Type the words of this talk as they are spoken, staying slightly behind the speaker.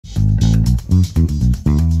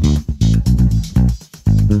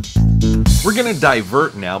going to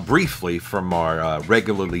divert now briefly from our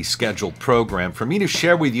regularly scheduled program for me to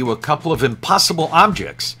share with you a couple of impossible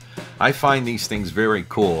objects. I find these things very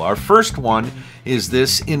cool. Our first one is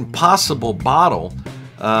this impossible bottle.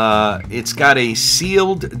 It's got a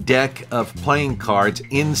sealed deck of playing cards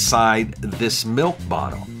inside this milk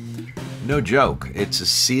bottle. No joke. It's a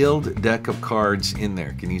sealed deck of cards in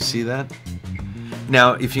there. Can you see that?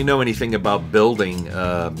 Now, if you know anything about building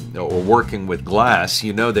or working with glass,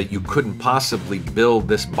 you know that you couldn't possibly build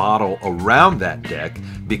this bottle around that deck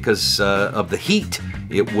because of the heat.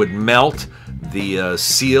 It would melt the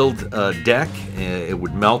sealed deck. It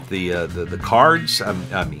would melt the cards.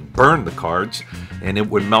 I mean, burn the cards, and it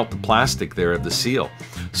would melt the plastic there of the seal.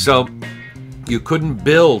 So you couldn't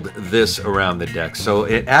build this around the deck. So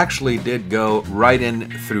it actually did go right in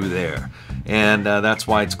through there. And that's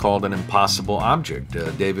why it's called an impossible object.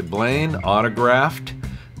 David Blaine, autographed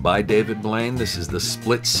by David Blaine. This is the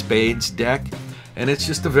Split Spades deck. And it's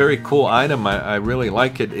just a very cool item. I really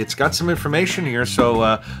like it. It's got some information here,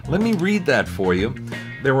 so let me read that for you.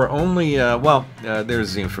 There were only,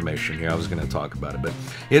 there's the information here. I was going to talk about it,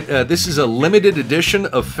 but this is a limited edition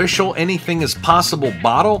official Anything is Possible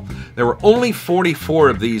bottle. There were only 44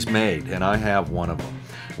 of these made, and I have one of them.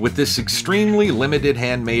 With this extremely limited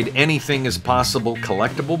handmade Anything is Possible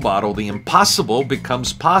collectible bottle, the impossible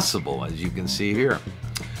becomes possible, as you can see here.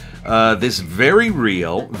 This very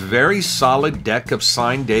real, very solid deck of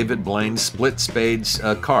signed David Blaine Split Spades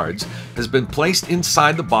cards has been placed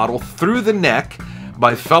inside the bottle through the neck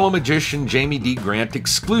by fellow magician Jamie D. Grant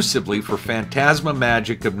exclusively for Phantasma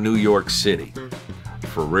Magic of New York City.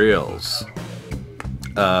 For reals.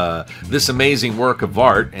 This amazing work of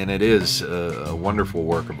art, and it is a wonderful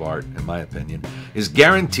work of art in my opinion, is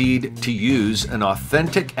guaranteed to use an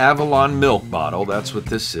authentic Avalon milk bottle. That's what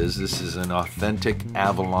this is. This is an authentic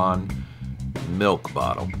Avalon milk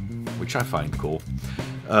bottle, which I find cool.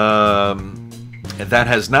 That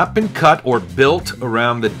has not been cut or built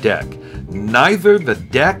around the deck. Neither the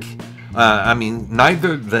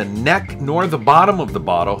neck nor the bottom of the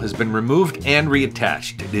bottle has been removed and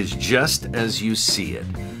reattached. It is just as you see it.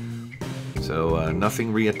 So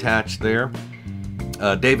nothing reattached there.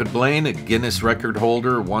 David Blaine, a Guinness record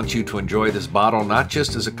holder, wants you to enjoy this bottle not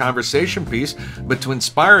just as a conversation piece, but to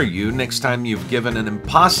inspire you next time you've given an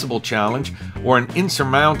impossible challenge or an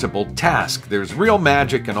insurmountable task. There's real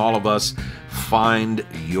magic in all of us. Find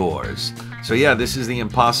yours. So yeah, this is the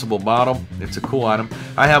impossible bottle. It's a cool item.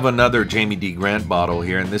 I have another Jamie D. Grant bottle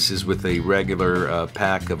here, and this is with a regular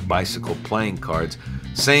pack of bicycle playing cards.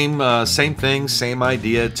 Same thing, same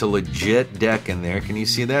idea. It's a legit deck in there. Can you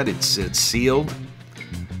see that? It's sealed,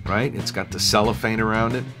 right? It's got the cellophane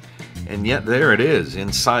around it, and yet there it is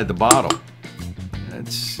inside the bottle.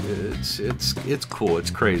 It's cool. It's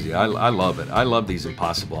crazy. I love it. I love these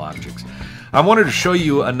impossible objects. I wanted to show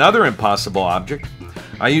you another impossible object.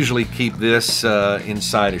 I usually keep this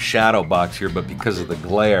inside a shadow box here, but because of the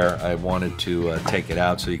glare, I wanted to take it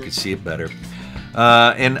out so you could see it better.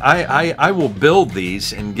 And I will build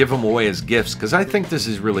these and give them away as gifts because I think this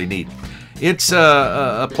is really neat. It's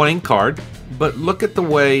a playing card, but look at the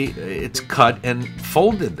way it's cut and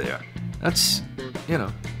folded there. That's, you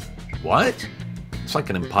know, what? It's like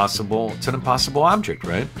an impossible object,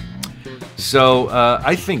 right? So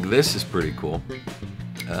I think this is pretty cool.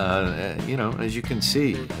 You know, as you can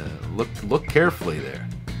see, look carefully there.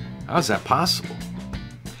 How is that possible?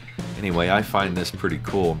 Anyway, I find this pretty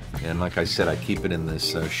cool, and like I said, I keep it in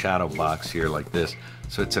this shadow box here like this,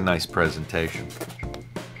 so it's a nice presentation.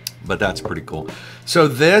 But that's pretty cool. So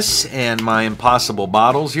this and my impossible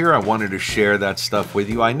bottles here, I wanted to share that stuff with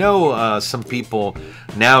you. I know some people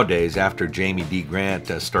nowadays, after Jamie D. Grant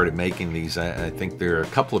started making these, I think there are a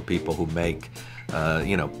couple of people who make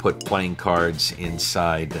you know, put playing cards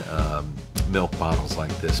inside milk bottles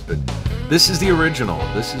like this, but this is the original.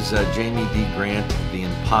 This is Jamie D. Grant, the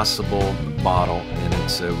impossible bottle, and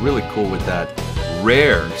it's really cool with that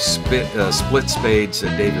rare Split Spades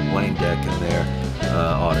David Blaine deck in there,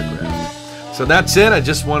 autographed. So that's it. I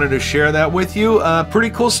just wanted to share that with you. Pretty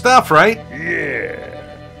cool stuff, right? Yeah.